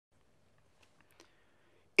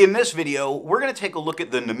In this video, we're going to take a look at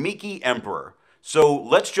the Namiki Emperor. So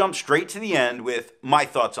let's jump straight to the end with my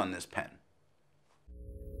thoughts on this pen.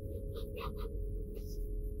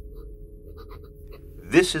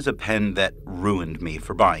 This is a pen that ruined me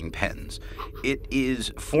for buying pens. It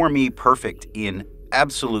is, for me, perfect in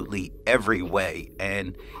absolutely every way,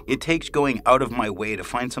 and it takes going out of my way to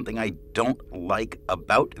find something I don't like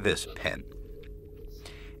about this pen.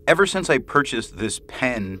 Ever since I purchased this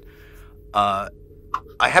pen,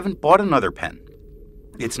 I haven't bought another pen.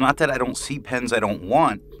 It's not that I don't see pens I don't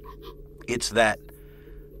want. It's that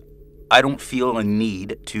I don't feel a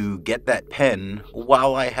need to get that pen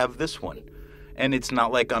while I have this one. And it's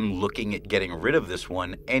not like I'm looking at getting rid of this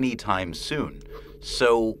one anytime soon.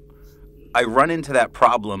 So I run into that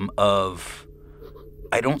problem of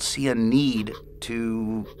I don't see a need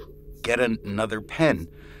to get another pen.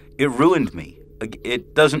 It ruined me.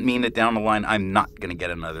 It doesn't mean that down the line I'm not going to get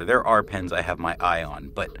another. There are pens I have my eye on,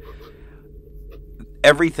 but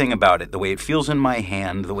everything about it, the way it feels in my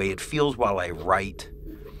hand, the way it feels while I write,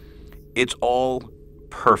 it's all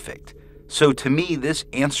perfect. So to me, this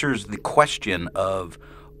answers the question of,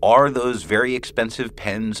 are those very expensive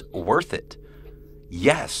pens worth it?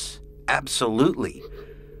 Yes, absolutely.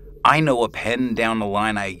 I know a pen down the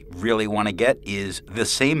line I really want to get is the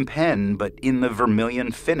same pen, but in the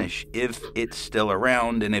vermilion finish, if it's still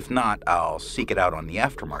around, and if not, I'll seek it out on the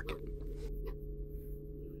aftermarket.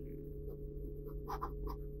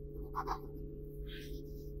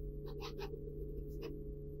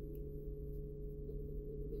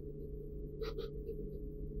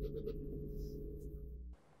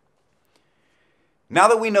 Now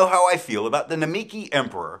that we know how I feel about the Namiki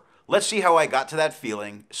Emperor, let's see how I got to that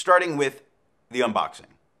feeling, starting with the unboxing.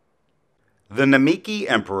 The Namiki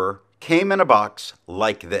Emperor came in a box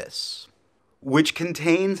like this, which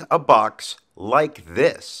contains a box like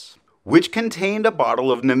this, which contained a bottle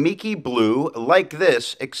of Namiki Blue like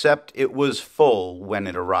this, except it was full when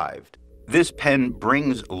it arrived. This pen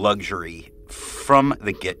brings luxury from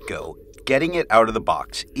the get-go. Getting it out of the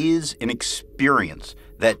box is an experience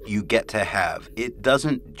that you get to have. It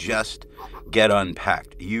doesn't just get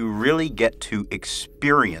unpacked. You really get to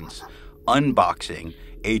experience unboxing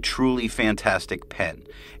a truly fantastic pen.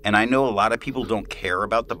 And I know a lot of people don't care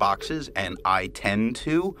about the boxes, and I tend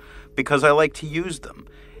to because I like to use them.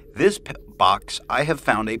 This box, I have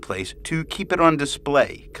found a place to keep it on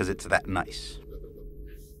display because it's that nice.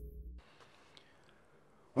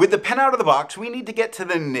 With the pen out of the box, we need to get to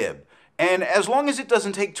the nib. And as long as it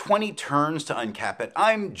doesn't take 20 turns to uncap it,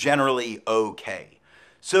 I'm generally okay.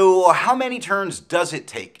 So how many turns does it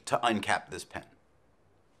take to uncap this pen?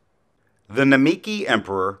 The Namiki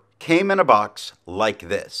Emperor came in a box like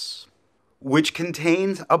this, which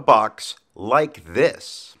contains a box like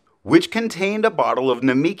this, which contained a bottle of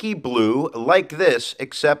Namiki Blue like this,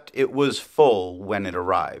 except it was full when it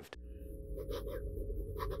arrived.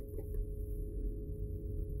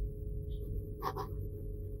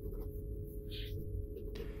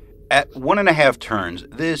 At 1.5 turns,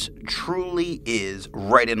 this truly is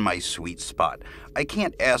right in my sweet spot. I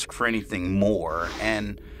can't ask for anything more,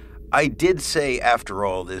 and I did say, after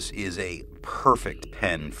all, this is a perfect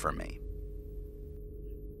pen for me.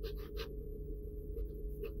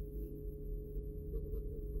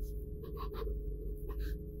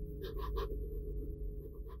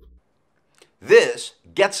 This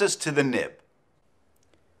gets us to the nib.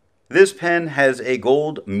 This pen has a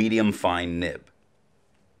gold medium fine nib.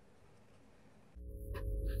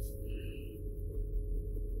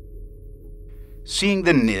 Seeing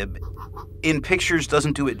the nib in pictures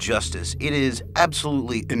doesn't do it justice. It is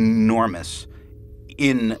absolutely enormous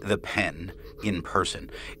in the pen, in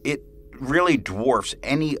person. It really dwarfs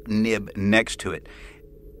any nib next to it.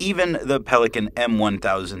 Even the Pelikan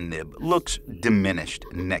M1000 nib looks diminished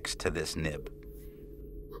next to this nib.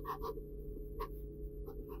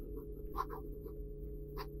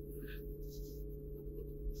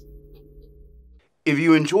 If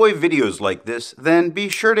you enjoy videos like this, then be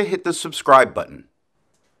sure to hit the subscribe button.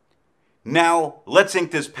 Now, let's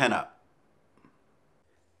ink this pen up.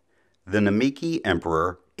 The Namiki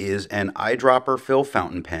Emperor is an eyedropper fill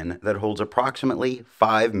fountain pen that holds approximately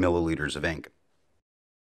 5 milliliters of ink.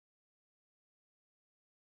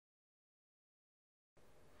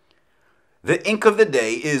 The ink of the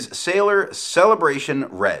day is Sailor Celebration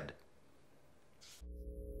Red.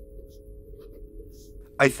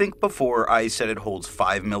 I think before I said it holds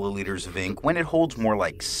 5 milliliters of ink when it holds more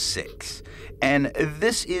like 6. And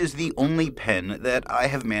this is the only pen that I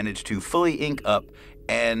have managed to fully ink up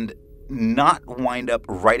and not wind up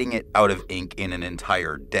writing it out of ink in an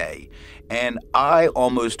entire day. And I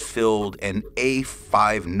almost filled an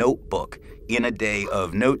A5 notebook in a day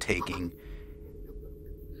of note-taking,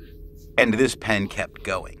 and this pen kept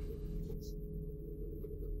going.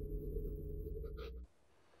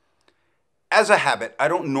 As a habit, I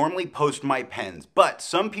don't normally post my pens, but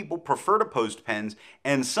some people prefer to post pens,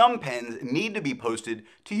 and some pens need to be posted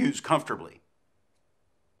to use comfortably.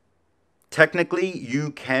 Technically,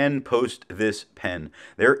 you can post this pen.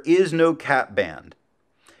 There is no cap band.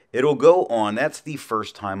 It'll go on. That's the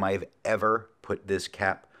first time I've ever put this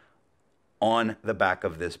cap on the back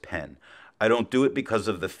of this pen. I don't do it because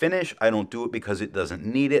of the finish. I don't do it because it doesn't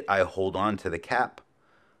need it. I hold on to the cap.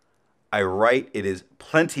 I write. It is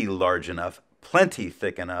plenty large enough, plenty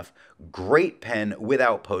thick enough, great pen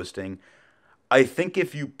without posting. I think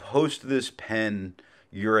if you post this pen,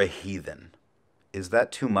 you're a heathen. Is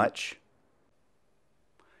that too much?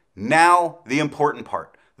 Now, the important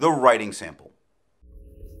part, the writing sample.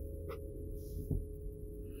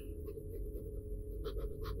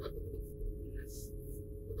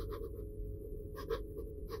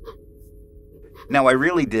 Now, I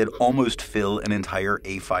really did almost fill an entire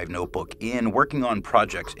A5 notebook in working on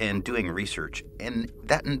projects and doing research. And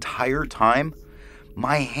that entire time,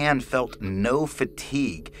 my hand felt no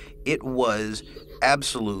fatigue. It was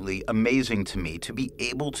absolutely amazing to me to be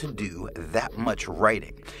able to do that much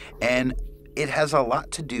writing. And it has a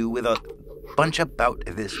lot to do with a bunch about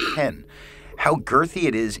this pen. How girthy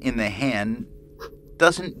it is in the hand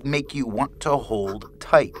doesn't make you want to hold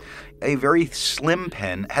tight. A very slim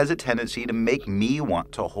pen has a tendency to make me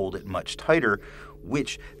want to hold it much tighter,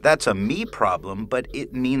 which that's a me problem, but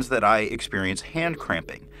it means that I experience hand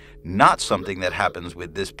cramping. Not something that happens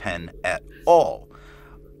with this pen at all.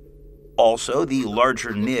 Also, the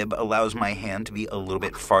larger nib allows my hand to be a little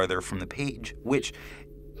bit farther from the page, which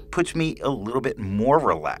puts me a little bit more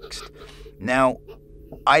relaxed. Now,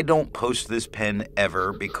 I don't post this pen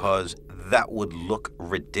ever because that would look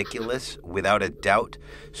ridiculous without a doubt.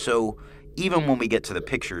 So even when we get to the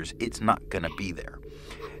pictures, it's not going to be there.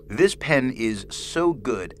 This pen is so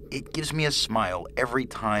good, it gives me a smile every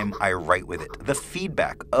time I write with it. The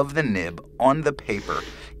feedback of the nib on the paper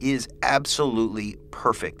is absolutely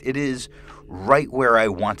perfect. It is right where I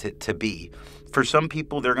want it to be. For some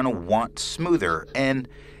people, they're going to want smoother, and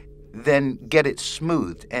then get it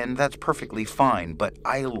smoothed, and that's perfectly fine, but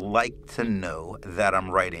I like to know that I'm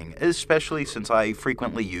writing, especially since I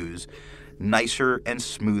frequently use nicer and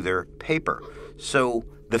smoother paper. So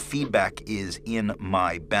the feedback is in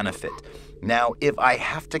my benefit. Now, if I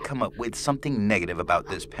have to come up with something negative about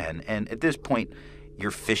this pen, and at this point you're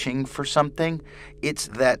fishing for something, it's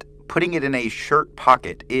that putting it in a shirt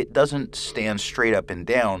pocket, it doesn't stand straight up and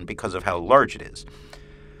down because of how large it is.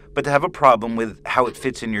 But to have a problem with how it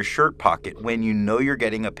fits in your shirt pocket when you know you're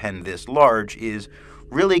getting a pen this large is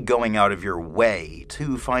really going out of your way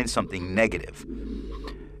to find something negative.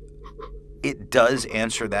 It does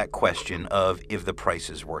answer that question of if the price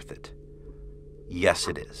is worth it. Yes,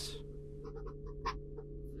 it is.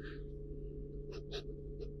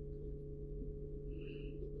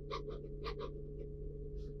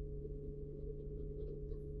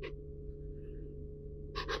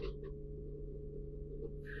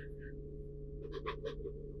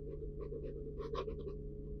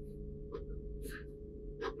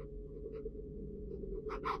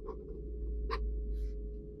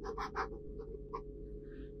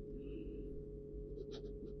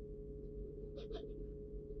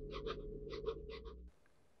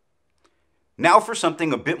 Now for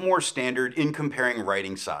something a bit more standard in comparing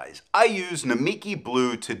writing size. I use Namiki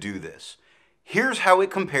Blue to do this. Here's how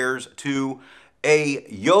it compares to a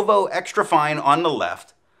Yovo Extra Fine on the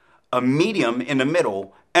left, a medium in the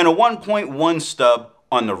middle, and a 1.1 stub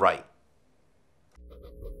on the right.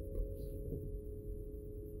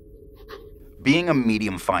 Being a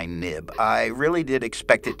medium fine nib, I really did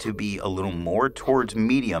expect it to be a little more towards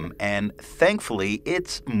medium, and thankfully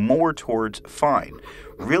it's more towards fine.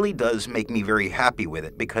 Really does make me very happy with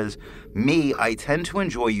it because I tend to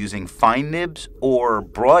enjoy using fine nibs or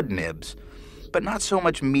broad nibs, but not so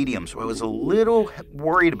much medium, so I was a little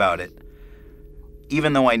worried about it,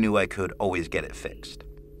 even though I knew I could always get it fixed.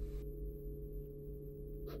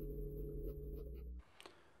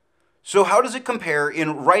 So how does it compare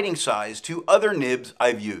in writing size to other nibs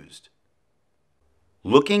I've used?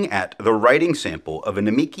 Looking at the writing sample of a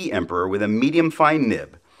Namiki Emperor with a medium fine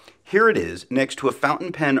nib, here it is next to a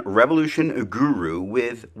fountain pen Revolution Guru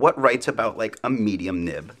with what writes about like a medium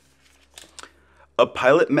nib, a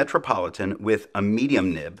Pilot Metropolitan with a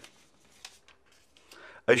medium nib,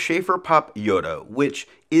 a Schaefer Pop Yoda, which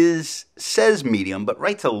says medium but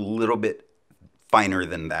writes a little bit finer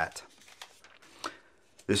than that.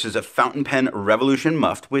 This is a fountain pen Revolution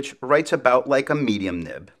Muffed, which writes about like a medium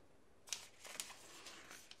nib.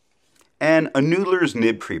 and a Noodler's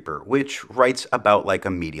Nib Creeper, which writes about like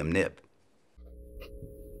a medium nib.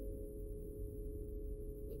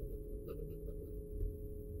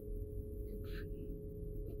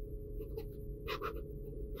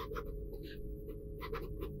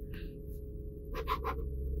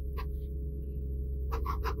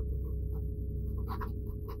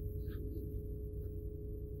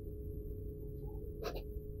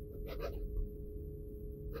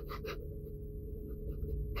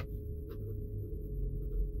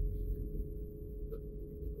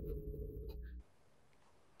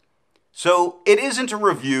 So it isn't a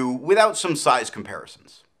review without some size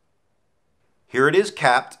comparisons. Here it is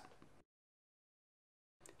capped,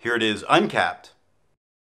 here it is uncapped,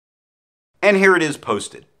 and here it is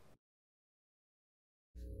posted.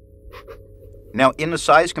 Now, in the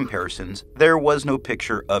size comparisons, there was no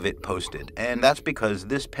picture of it posted, and that's because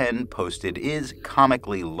this pen posted is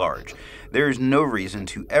comically large. There's no reason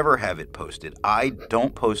to ever have it posted. I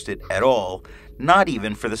don't post it at all, not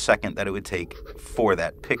even for the second that it would take for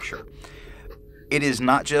that picture. It is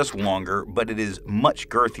not just longer, but it is much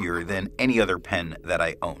girthier than any other pen that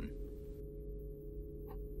I own.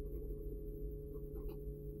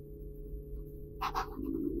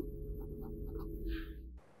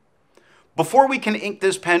 Before we can ink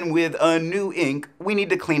this pen with a new ink, we need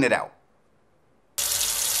to clean it out.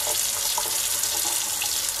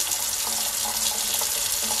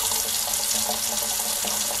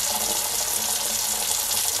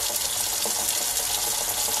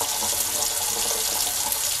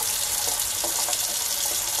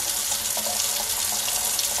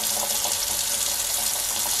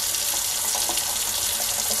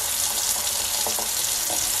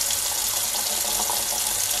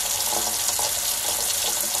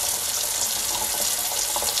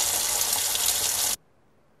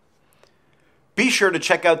 Be sure to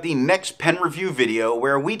check out the next pen review video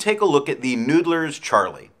where we take a look at the Noodler's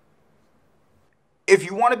Charlie. If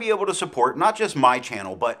you want to be able to support not just my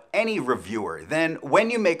channel, but any reviewer, then when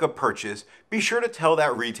you make a purchase, be sure to tell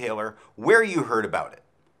that retailer where you heard about it.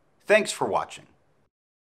 Thanks for watching.